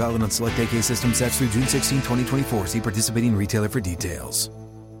 Offer valid on select AK system sets through June 16, 2024. See participating retailer for details.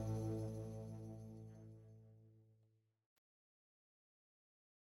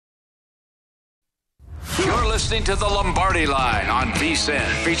 You're listening to the Lombardi Line on VSiN,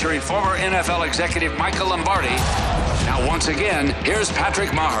 featuring former NFL executive Michael Lombardi. Now, once again, here's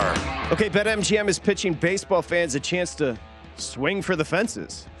Patrick Maher. Okay, BetMGM is pitching baseball fans a chance to swing for the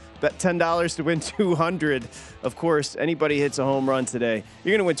fences. Bet $10 to win $200. Of course, anybody hits a home run today,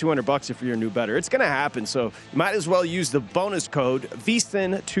 you're going to win $200 if you're a new bettor. It's going to happen, so you might as well use the bonus code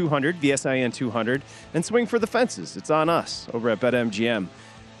VSIN200, VSIN 200, and swing for the fences. It's on us over at BetMGM.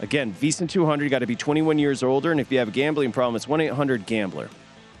 Again, VSIN200, you got to be 21 years or older, and if you have a gambling problem, it's 1-800-GAMBLER.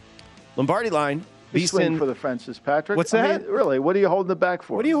 Lombardi Line, VSIN. Swing for the fences, Patrick. What's that? I mean, really, what are you holding it back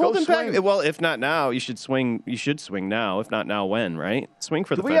for? What are you holding back? Well, if not now, you should swing. You should swing now. If not now, when, right? Swing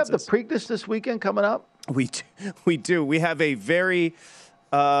for the fences. Do we have the Preakness this weekend coming up? We do. We have a very,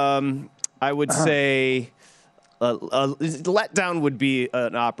 I would say, letdown would be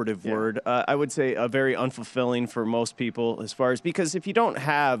an operative word. I would say a very unfulfilling for most people as far as, because if you don't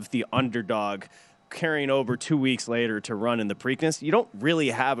have the underdog carrying over 2 weeks later to run in the Preakness, you don't really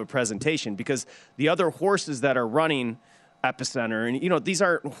have a presentation, because the other horses that are running Epicenter, and these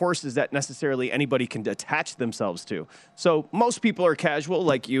aren't horses that necessarily anybody can attach themselves to. So most people are casual,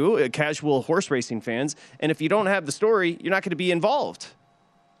 like you, casual horse racing fans, and if you don't have the story, you're not going to be involved.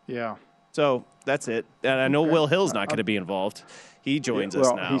 Yeah. So that's it. And I know Will Hill's not going to be involved. He joins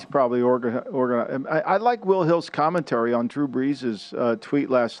us now. He's probably organized. I like Will Hill's commentary on Drew Brees' tweet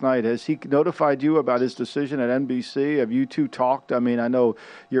last night. Has he notified you about his decision at NBC? Have you two talked? I mean, I know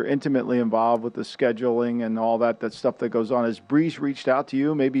you're intimately involved with the scheduling and all that stuff that goes on. Has Brees reached out to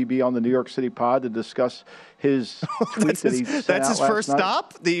you, maybe be on the New York City pod to discuss his tweet that he sent out That's his first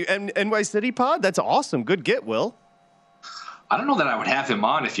stop, the NY City pod? That's awesome. Good get, Will. I don't know that I would have him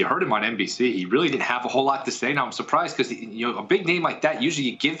on if you heard him on NBC. He really didn't have a whole lot to say. Now, I'm surprised because a big name like that, usually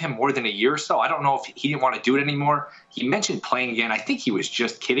you give him more than a year or so. I don't know if he didn't want to do it anymore. He mentioned playing again. I think he was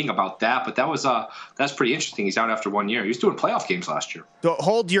just kidding about that, but that's pretty interesting. He's out after 1 year. He was doing playoff games last year. So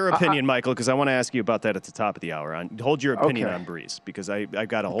hold your opinion, Michael, because I want to ask you about that at the top of the hour. Hold your opinion on Brees, because I've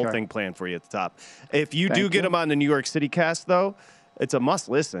got a whole thing planned for you at the top. If you do get him on the New York City cast, though, it's a must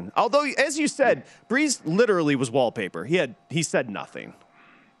listen. Although, as you said, Brees literally was wallpaper. He said nothing.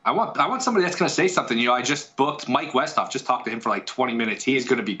 I want somebody that's going to say something. I just booked Mike Westhoff. Just talked to him for like 20 minutes. He is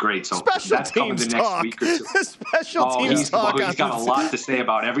going to be great. So that's coming the next week or two. Special teams talk. He's got a lot to say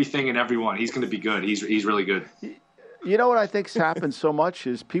about everything and everyone. He's going to be good. He's really good. You know what I think's happened so much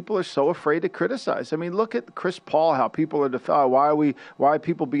is people are so afraid to criticize. I mean, look at Chris Paul. How people are why are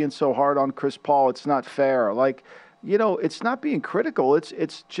people being so hard on Chris Paul? It's not fair. It's not being critical.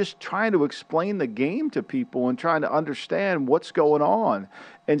 It's just trying to explain the game to people and trying to understand what's going on.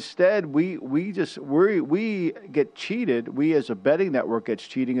 Instead, we get cheated. We as a betting network gets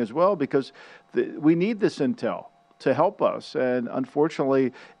cheating as well, because we need this intel to help us. And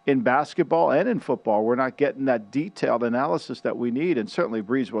unfortunately, in basketball and in football, we're not getting that detailed analysis that we need. And certainly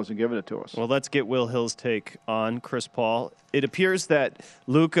Brees wasn't giving it to us. Well, let's get Will Hill's take on Chris Paul. It appears that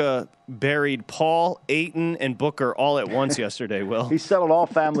Luka buried Paul, Ayton, and Booker all at once yesterday, Will. He settled all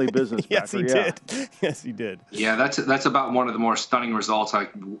family business. Yes, he did. Yes, he did. Yeah, that's about one of the more stunning results.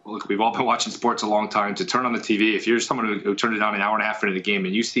 Look, we've all been watching sports a long time. To turn on the TV, if you're someone who turned it on an hour and a half into the game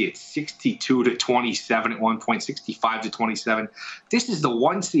and you see it 62-27 at one point, 62 65-27. This is the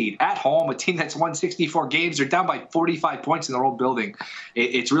 1 seed at home, a team that's won 64 games. They're down by 45 points in their own building.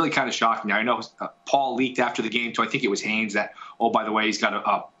 It's really kind of shocking. I know Paul leaked after the game to, I think it was Haynes, that, oh, by the way, he's got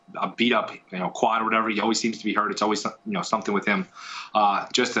a beat up, quad or whatever. He always seems to be hurt. It's always, something with him.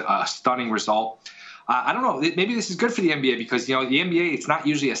 Just a stunning result. I don't know. Maybe this is good for the NBA because, the NBA, it's not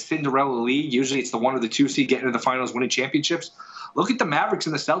usually a Cinderella league. Usually it's the 1 or the 2 seed getting into the finals, winning championships. Look at the Mavericks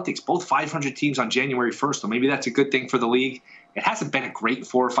and the Celtics, both 500 teams on January 1st. So maybe that's a good thing for the league. It hasn't been a great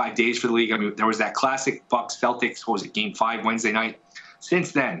 4 or 5 days for the league. I mean, there was that classic Bucks-Celtics, what was it, Game 5 Wednesday night.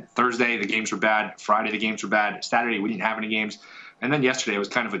 Since then, Thursday, the games were bad. Friday, the games were bad. Saturday, we didn't have any games. And then yesterday, it was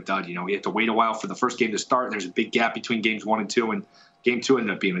kind of a dud. We had to wait a while for the first game to start. There's a big gap between games 1 and 2, and Game 2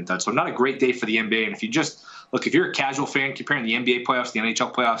 ended up being a dud. So not a great day for the NBA. And if you're a casual fan comparing the NBA playoffs, the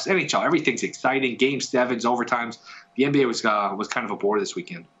NHL playoffs, NHL, everything's exciting. Game 7s, overtimes. The NBA was kind of a bore this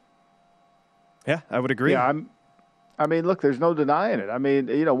weekend. Yeah, I would agree. Yeah, look, there's no denying it. I mean,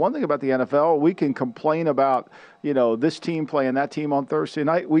 one thing about the NFL, we can complain about, this team playing that team on Thursday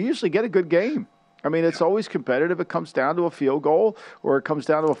night. We usually get a good game. I mean, it's always competitive. It comes down to a field goal or it comes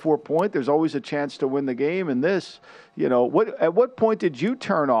down to a 4-point. There's always a chance to win the game. And this, at what point did you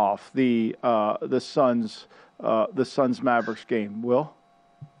turn off the Suns Mavericks game, Will?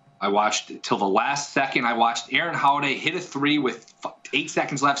 I watched till the last second. I watched Aaron Holiday hit a 3 with 8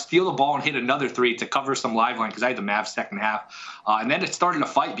 seconds left, steal the ball and hit another 3 to cover some live line because I had the Mavs second half. And then it started a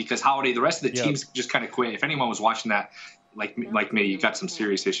fight because Holiday, the rest of the teams just kind of quit. If anyone was watching that, like me, you got some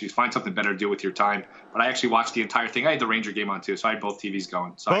serious issues. Find something better to do with your time. But I actually watched the entire thing. I had the Ranger game on too, so I had both TVs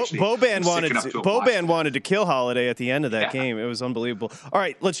going. So Boban wanted to kill Holiday at the end of that game. It was unbelievable. All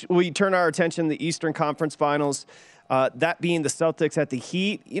right, we turn our attention to the Eastern Conference Finals. That being the Celtics at the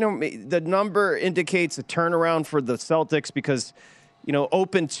Heat. The number indicates a turnaround for the Celtics because,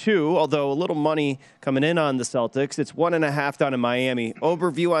 open 2, although a little money coming in on the Celtics. It's 1.5 down in Miami.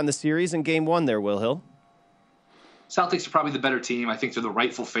 Overview on the series in Game 1 there, Will Hill. Celtics are probably the better team. I think they're the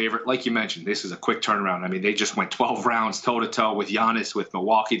rightful favorite. Like you mentioned, this is a quick turnaround. I mean, they just went 12 rounds toe-to-toe with Giannis, with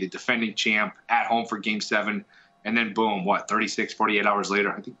Milwaukee, the defending champ, at home for Game 7. And then, boom, 36, 48 hours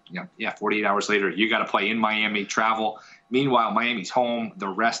later? I think, 48 hours later, you got to play in Miami, travel. Meanwhile, Miami's home. They're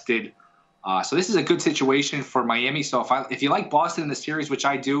rested. So this is a good situation for Miami. So if you like Boston in the series, which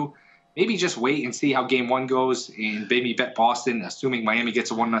I do, maybe just wait and see how Game 1 goes and maybe bet Boston, assuming Miami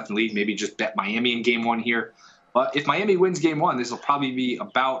gets a 1-0 lead. Maybe just bet Miami in Game 1 here. But if Miami wins Game 1, this will probably be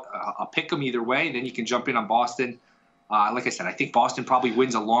about a pick 'em either way. Then you can jump in on Boston. Like I said, I think Boston probably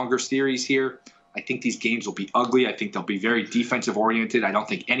wins a longer series here. I think these games will be ugly. I think they'll be very defensive-oriented. I don't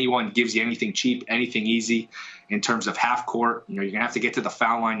think anyone gives you anything cheap, anything easy in terms of half court. You're going to have to get to the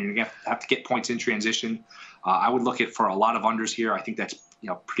foul line. You're going to have to get points in transition. I would look for a lot of unders here. I think that's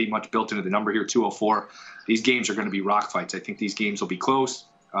pretty much built into the number here, 204. These games are going to be rock fights. I think these games will be close.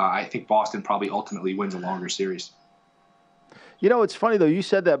 I think Boston probably ultimately wins a longer series. It's funny, though. You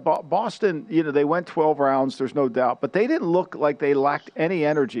said that Boston, they went 12 rounds, there's no doubt. But they didn't look like they lacked any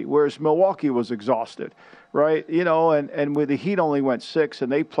energy, whereas Milwaukee was exhausted, right? And with the Heat only went 6,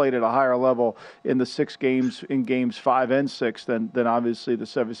 and they played at a higher level in the 6 games, in Games 5 and 6 than obviously the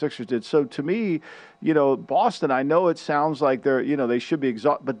 76ers did. So to me, Boston, I know it sounds like they should be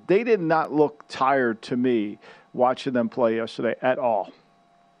exhausted, but they did not look tired to me watching them play yesterday at all.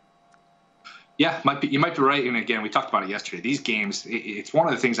 Yeah, you might be right. And again, we talked about it yesterday. These games, it's one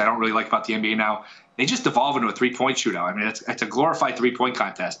of the things I don't really like about the NBA now. They just devolve into a 3-point shootout. I mean, it's a glorified 3-point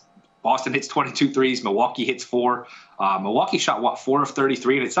contest. Boston hits 22 threes. Milwaukee hits 4. Milwaukee shot, 4 of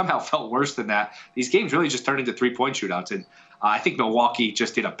 33, and it somehow felt worse than that. These games really just turned into 3-point shootouts. And I think Milwaukee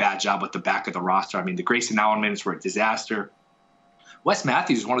just did a bad job with the back of the roster. I mean, the Grayson Allen minutes were a disaster. Wes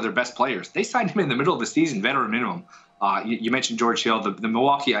Matthews is one of their best players. They signed him in the middle of the season, veteran minimum. You mentioned George Hill. The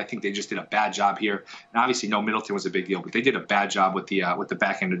Milwaukee, I think they just did a bad job here. And obviously, no Middleton was a big deal, but they did a bad job with the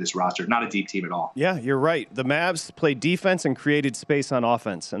back end of this roster. Not a deep team at all. Yeah, you're right. The Mavs played defense and created space on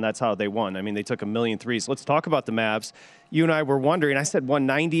offense, and that's how they won. I mean, they took 1,000,000 threes. Let's talk about the Mavs. You and I were wondering. I said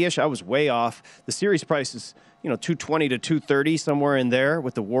 190-ish. I was way off. The series price is 220 to 230, somewhere in there,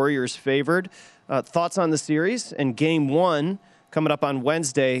 with the Warriors favored. Thoughts on the series? And Game 1 coming up on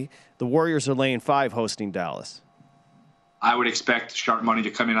Wednesday. The Warriors are laying 5 hosting Dallas. I would expect sharp money to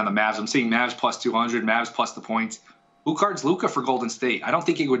come in on the Mavs. I'm seeing Mavs plus 200, Mavs plus the points. Who guards Luka for Golden State? I don't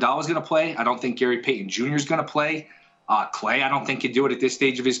think Iguodala is going to play. I don't think Gary Payton Jr. is going to play. Clay, I don't think can do it at this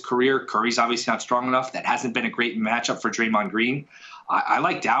stage of his career. Curry's obviously not strong enough. That hasn't been a great matchup for Draymond Green. I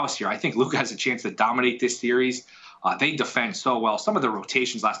like Dallas here. I think Luka has a chance to dominate this series. They defend so well. Some of the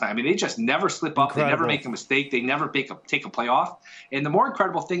rotations last night, I mean, they just never slip up. Incredible. They never make a mistake. They never take a play off. And the more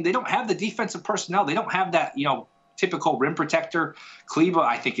incredible thing, they don't have the defensive personnel. They don't have that, typical rim protector. Kleba,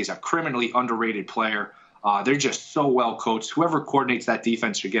 I think, is a criminally underrated player. They're just so well coached. Whoever coordinates that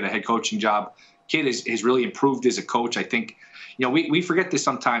defense should get a head coaching job. Kid has really improved as a coach. I think, we forget this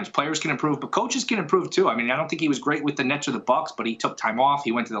sometimes. Players can improve, but coaches can improve too. I mean, I don't think he was great with the Nets or the Bucks, but he took time off.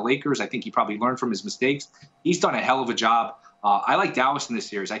 He went to the Lakers. I think he probably learned from his mistakes. He's done a hell of a job. I like Dallas in this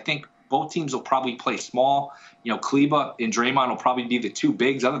series. I think both teams will probably play small. Kleba and Draymond will probably be the two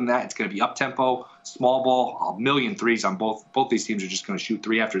bigs. Other than that, it's going to be up-tempo, small ball, a million threes on both. Both these teams are just going to shoot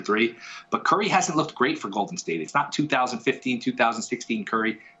 3 after 3. But Curry hasn't looked great for Golden State. It's not 2015, 2016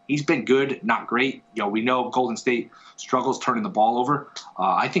 Curry. He's been good, not great. We know Golden State struggles turning the ball over.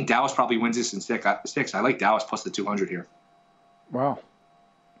 I think Dallas probably wins this in 6. I like Dallas plus the 200 here. Wow.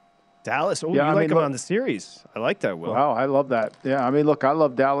 Dallas. Oh, yeah, you like him on the series. I like that, Will. Wow, I love that. Yeah, I mean, look, I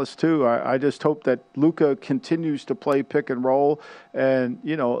love Dallas too. I just hope that Luka continues to play pick and roll. And,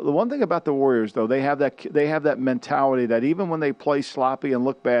 the one thing about the Warriors, though, they have that mentality that even when they play sloppy and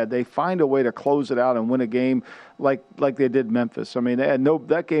look bad, they find a way to close it out and win a game like they did Memphis. I mean,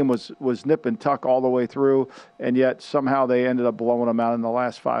 that game was nip and tuck all the way through, and yet somehow they ended up blowing them out in the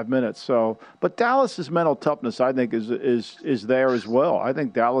last 5 minutes. So, but Dallas's mental toughness, I think, is there as well. I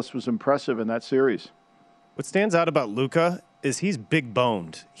think Dallas was impressive in that series. What stands out about Luka is he's big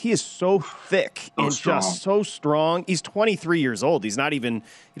boned. He is so thick and just so strong. He's 23 years old. He doesn't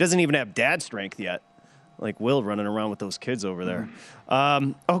even have dad strength yet. Like Will running around with those kids over there.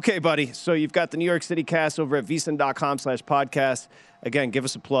 Okay, buddy. So you've got the New York City Cast over at vsin.com/podcast. Again, give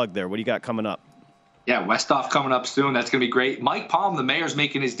us a plug there. What do you got coming up? Yeah, Westhoff coming up soon. That's going to be great. Mike Palm, the mayor's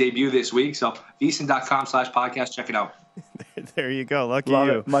making his debut this week. So vsin.com/podcast. Check it out. There you go. Lucky love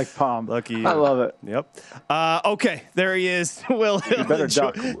you. It. Mike Palm. Lucky you. I love it. Yep. Okay, there he is. Will, you better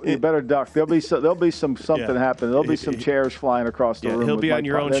duck. You better duck. There'll be something happen. There'll be some chairs flying across the room. He'll be on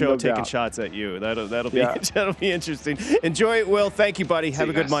your own show taking doubt. shots at you. That'll be interesting. Enjoy it, Will. Thank you, buddy. Have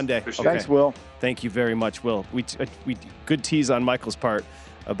a good Monday. Okay. Thanks, Will. Thank you very much, Will. We good tease on Michael's part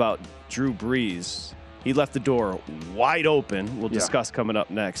about Drew Brees. He left the door wide open. We'll discuss coming up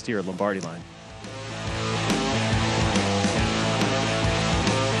next here at Lombardi Line.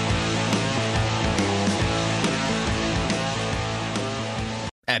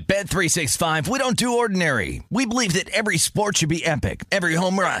 At Bet365, we don't do ordinary. We believe that every sport should be epic. Every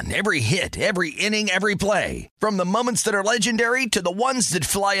home run, every hit, every inning, every play. From the moments that are legendary to the ones that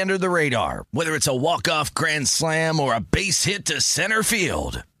fly under the radar. Whether it's a walk-off grand slam or a base hit to center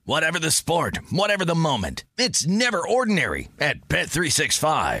field. Whatever the sport, whatever the moment. It's never ordinary at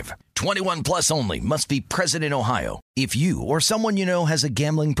Bet365. 21 plus only. Must be present in Ohio. If you or someone you know has a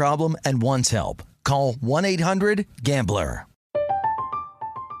gambling problem and wants help, call 1-800-GAMBLER.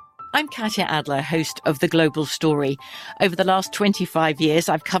 I'm Katya Adler, host of The Global Story. Over the last 25 years,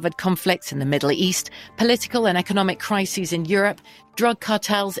 I've covered conflicts in the Middle East, political and economic crises in Europe, drug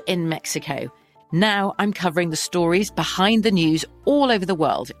cartels in Mexico. Now I'm covering the stories behind the news all over the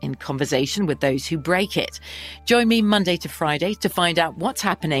world in conversation with those who break it. Join me Monday to Friday to find out what's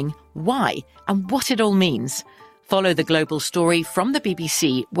happening, why, and what it all means. Follow The Global Story from the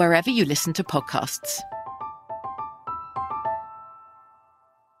BBC wherever you listen to podcasts.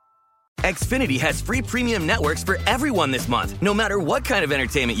 Xfinity has free premium networks for everyone this month, no matter what kind of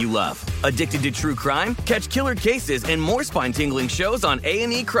entertainment you love. Addicted to true crime? Catch killer cases and more spine-tingling shows on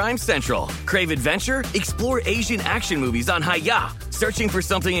A&E Crime Central. Crave adventure? Explore Asian action movies on Hi-YAH. Searching for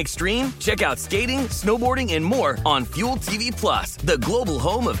something extreme? Check out skating, snowboarding, and more on Fuel TV Plus, the global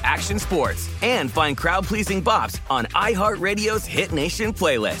home of action sports. And find crowd-pleasing bops on iHeartRadio's Hit Nation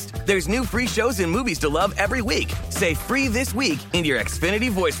playlist. There's new free shows and movies to love every week. Say free this week in your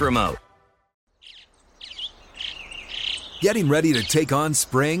Xfinity voice remote. Getting ready to take on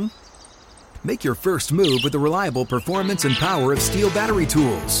spring? Make your first move with the reliable performance and power of Steel battery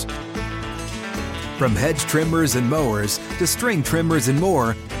tools. From hedge trimmers and mowers to string trimmers and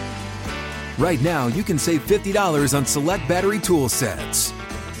more, right now you can save $50 on select battery tool sets.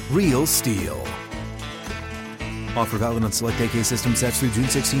 Real Steel. Offer valid on select AK system sets through June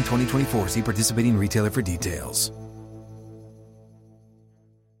 16, 2024. See participating retailer for details.